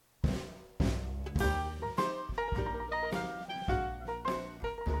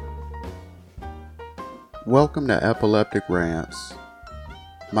Welcome to Epileptic Rants.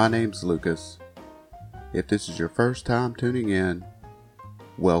 My name's Lucas. If this is your first time tuning in,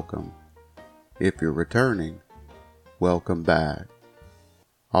 welcome. If you're returning, welcome back.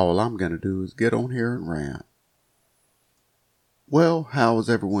 All I'm going to do is get on here and rant. Well, how is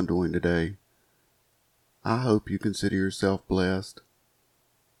everyone doing today? I hope you consider yourself blessed.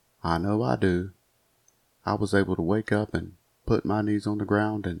 I know I do. I was able to wake up and put my knees on the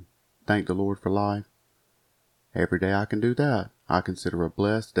ground and thank the Lord for life. Every day I can do that, I consider a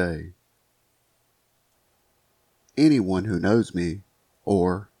blessed day. Anyone who knows me,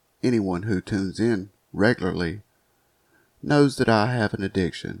 or anyone who tunes in regularly, knows that I have an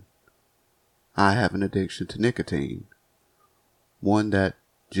addiction. I have an addiction to nicotine. One that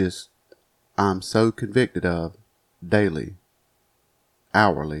I'm so convicted of daily,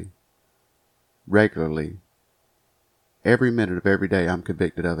 hourly, regularly. Every minute of every day I'm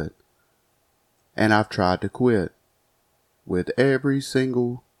convicted of it. And I've tried to quit with every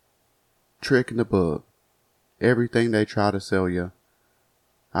single trick in the book. Everything they try to sell you,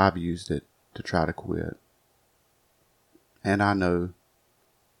 I've used it to try to quit. And I know,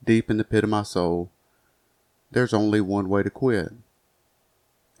 deep in the pit of my soul, there's only one way to quit.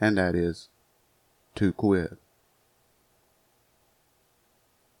 And that is to quit.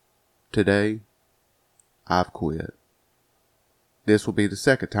 Today, I've quit. This will be the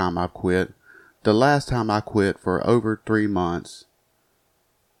second time I've quit. The last time I quit for over 3 months.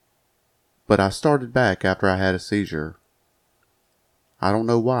 But I started back after I had a seizure. I don't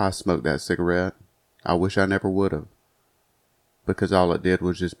know why I smoked that cigarette. I wish I never would have. Because all it did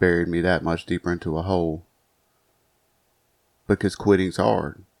was just bury me that much deeper into a hole. Because quitting's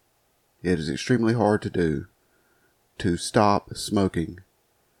hard. It is extremely hard to do. To stop smoking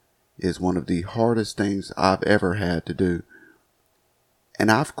is one of the hardest things I've ever had to do. And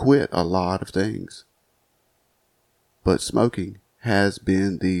I've quit a lot of things. But smoking has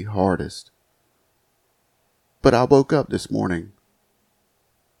been the hardest. But I woke up this morning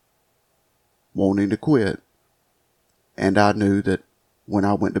wanting to quit. And I knew that when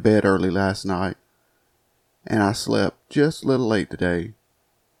I went to bed early last night and I slept just a little late today,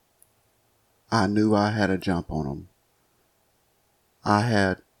 I knew I had a jump on them. I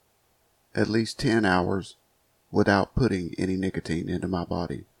had at least 10 hours without putting any nicotine into my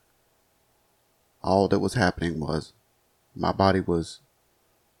body. All that was happening was my body was,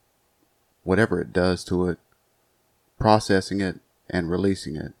 whatever it does to it, processing it and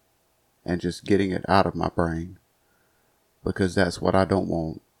releasing it and just getting it out of my brain. Because that's what I don't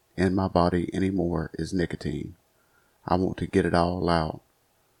want in my body anymore is nicotine. I want to get it all out.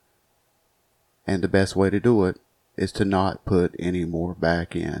 And the best way to do it is to not put any more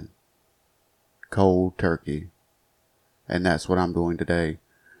back in. Cold turkey. And that's what I'm doing today.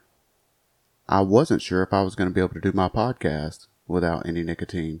 I wasn't sure if I was going to be able to do my podcast without any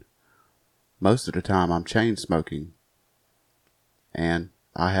nicotine. Most of the time I'm chain smoking. And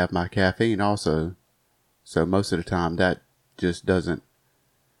I have my caffeine also. So most of the time that just doesn't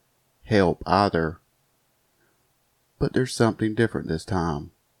help either. But there's something different this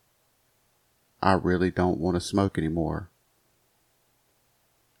time. I really don't want to smoke anymore.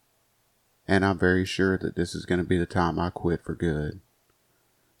 And I'm very sure that this is going to be the time I quit for good.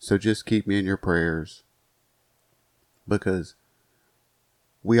 So just keep me in your prayers. Because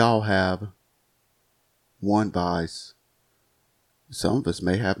we all have one vice. Some of us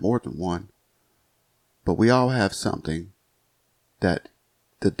may have more than one. But we all have something that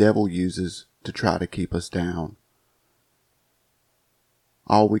the devil uses to try to keep us down.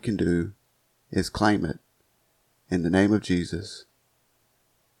 All we can do is claim it in the name of Jesus.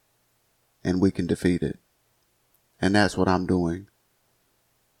 And we can defeat it. And that's what I'm doing.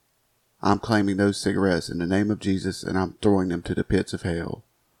 I'm claiming those cigarettes in the name of Jesus and I'm throwing them to the pits of hell.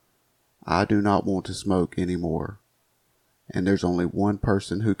 I do not want to smoke anymore. And there's only one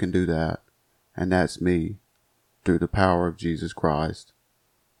person who can do that. And that's me. Through the power of Jesus Christ.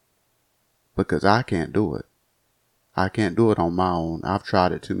 Because I can't do it. I can't do it on my own. I've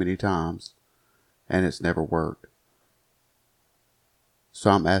tried it too many times. And it's never worked. So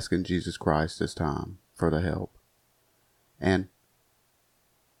I'm asking Jesus Christ this time for the help. And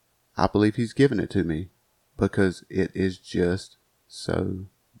I believe He's given it to me because it is just so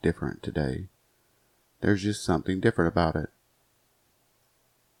different today. There's just something different about it.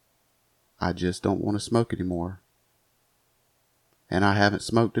 I just don't want to smoke anymore. And I haven't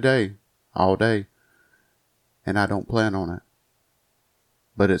smoked today, all day. And I don't plan on it.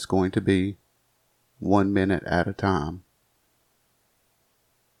 But it's going to be 1 minute at a time.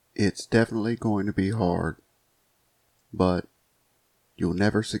 It's definitely going to be hard, but you'll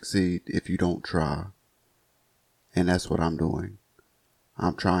never succeed if you don't try. And that's what I'm doing.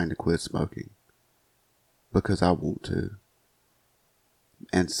 I'm trying to quit smoking because I want to.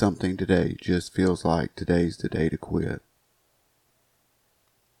 And something today just feels like today's the day to quit.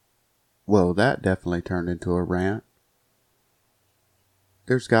 Well, that definitely turned into a rant.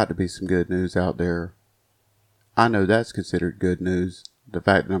 There's got to be some good news out there. I know that's considered good news, the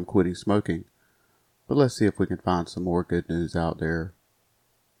fact that I'm quitting smoking. But let's see if we can find some more good news out there.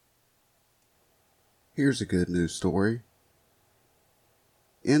 Here's a good news story.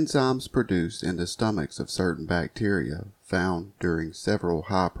 Enzymes produced in the stomachs of certain bacteria found during several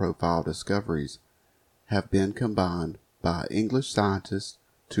high-profile discoveries have been combined by English scientists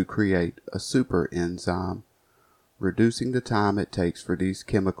to create a super enzyme, reducing the time it takes for these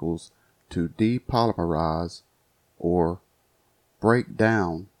chemicals to depolymerize or break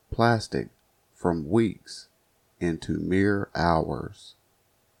down plastic from weeks into mere hours.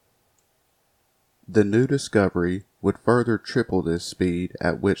 The new discovery would further triple this speed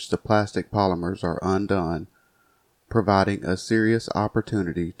at which the plastic polymers are undone, providing a serious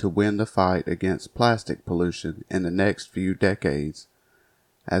opportunity to win the fight against plastic pollution in the next few decades,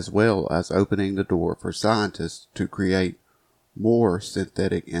 as well as opening the door for scientists to create more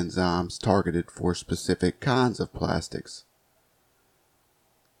synthetic enzymes targeted for specific kinds of plastics.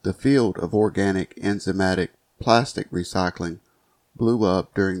 The field of organic enzymatic plastic recycling blew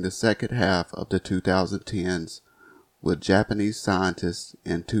up during the second half of the 2010s, with Japanese scientists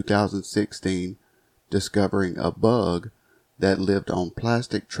in 2016 discovering a bug that lived on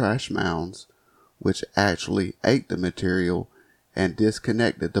plastic trash mounds, which actually ate the material and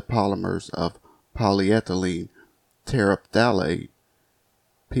disconnected the polymers of polyethylene terephthalate,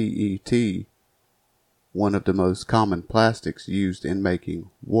 PET, one of the most common plastics used in making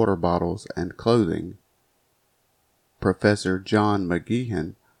water bottles and clothing. Professor John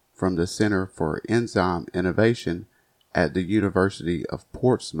McGeehan from the Center for Enzyme Innovation at the University of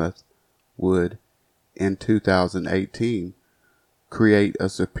Portsmouth would, in 2018, create a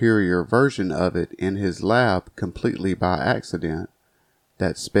superior version of it in his lab completely by accident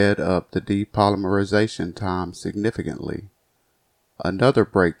that sped up the depolymerization time significantly. Another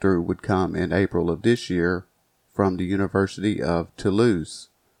breakthrough would come in April of this year from the University of Toulouse,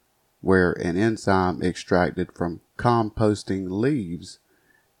 where an enzyme extracted from composting leaves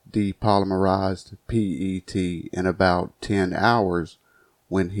depolymerized PET in about 10 hours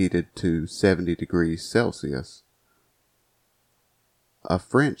when heated to 70 degrees Celsius. A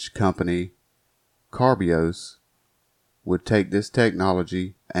French company, Carbios, would take this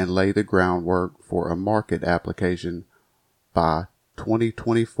technology and lay the groundwork for a market application by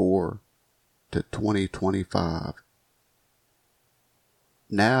 2024 to 2025.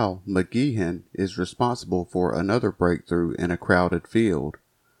 Now, McGeehan is responsible for another breakthrough in a crowded field.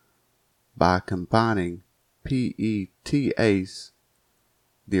 By combining PETase,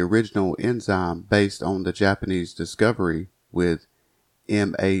 the original enzyme based on the Japanese discovery, with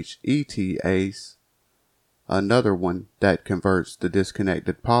MHETase, another one that converts the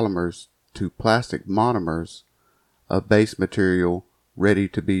disconnected polymers to plastic monomers, a base material ready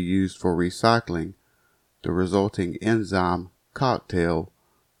to be used for recycling, the resulting enzyme cocktail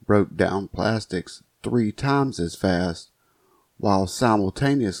broke down plastics 3 times as fast, while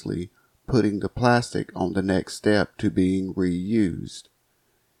simultaneously putting the plastic on the next step to being reused.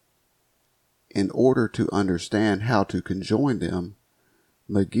 In order to understand how to conjoin them,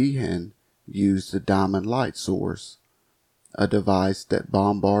 McGeehan used the diamond light source, a device that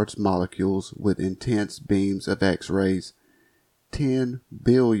bombards molecules with intense beams of X-rays 10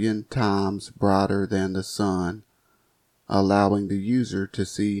 billion times brighter than the sun, allowing the user to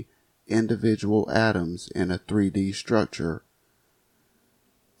see individual atoms in a 3D structure.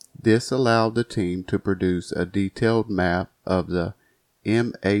 This allowed the team to produce a detailed map of the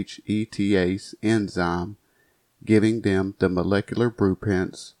MHETase enzyme, giving them the molecular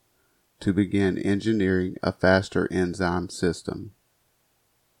blueprints to begin engineering a faster enzyme system.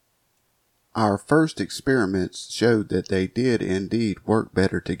 Our first experiments showed that they did indeed work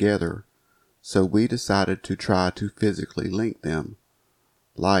better together, so we decided to try to physically link them,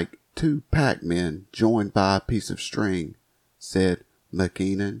 like 2 Pac-Men joined by a piece of string, said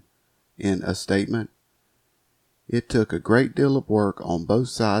McKeenan in a statement. It took a great deal of work on both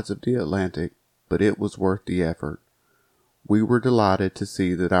sides of the Atlantic, but it was worth the effort. We were delighted to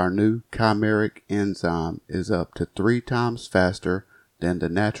see that our new chimeric enzyme is up to 3 times faster than the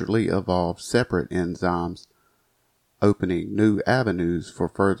naturally evolved separate enzymes, opening new avenues for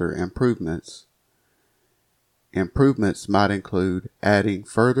further improvements. Improvements might include adding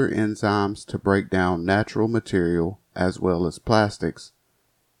further enzymes to break down natural material as well as plastics,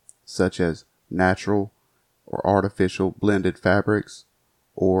 such as natural or artificial blended fabrics,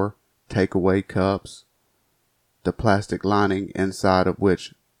 or takeaway cups, the plastic lining inside of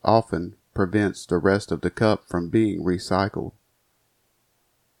which often prevents the rest of the cup from being recycled.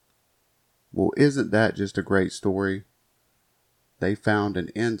 Well, isn't that just a great story? They found an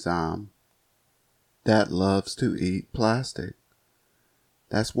enzyme that loves to eat plastic.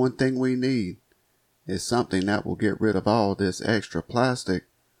 That's one thing we need, is something that will get rid of all this extra plastic.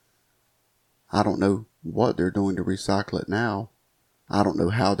 I don't know what they're doing to recycle it now. I don't know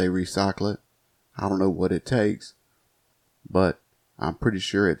how they recycle it. I don't know what it takes. But I'm pretty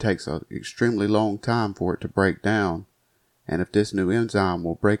sure it takes an extremely long time for it to break down. And if this new enzyme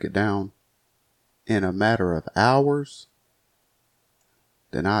will break it down in a matter of hours,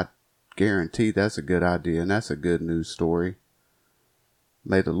 then I guarantee that's a good idea and that's a good news story.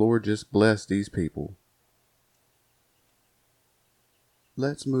 May the Lord just bless these people.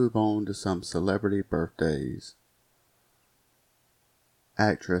 Let's move on to some celebrity birthdays.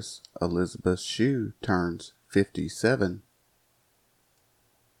 Actress Elizabeth Shue turns 57.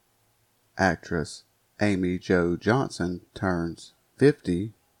 Actress Amy Jo Johnson turns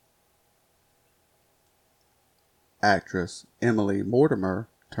 50. Actress Emily Mortimer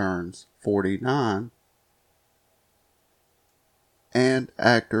turns 49. And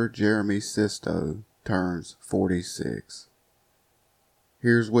actor Jeremy Sisto turns 46.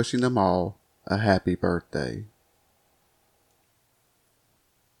 Here's wishing them all a happy birthday.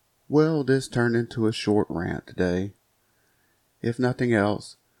 Well, this turned into a short rant today. If nothing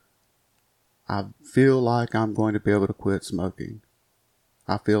else, I feel like I'm going to be able to quit smoking.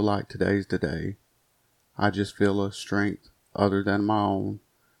 I feel like today's the day. I just feel a strength other than my own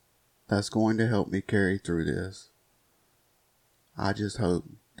that's going to help me carry through this. I just hope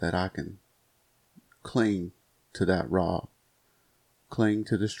that I can cling to that rock, cling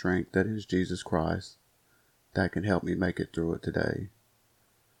to the strength that is Jesus Christ, that can help me make it through it today.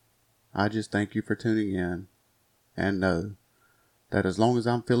 I just thank you for tuning in, and know that as long as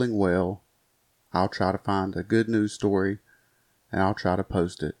I'm feeling well, I'll try to find a good news story and I'll try to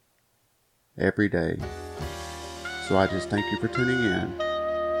post it every day. So I just thank you for tuning in,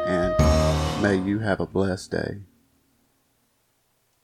 and may you have a blessed day.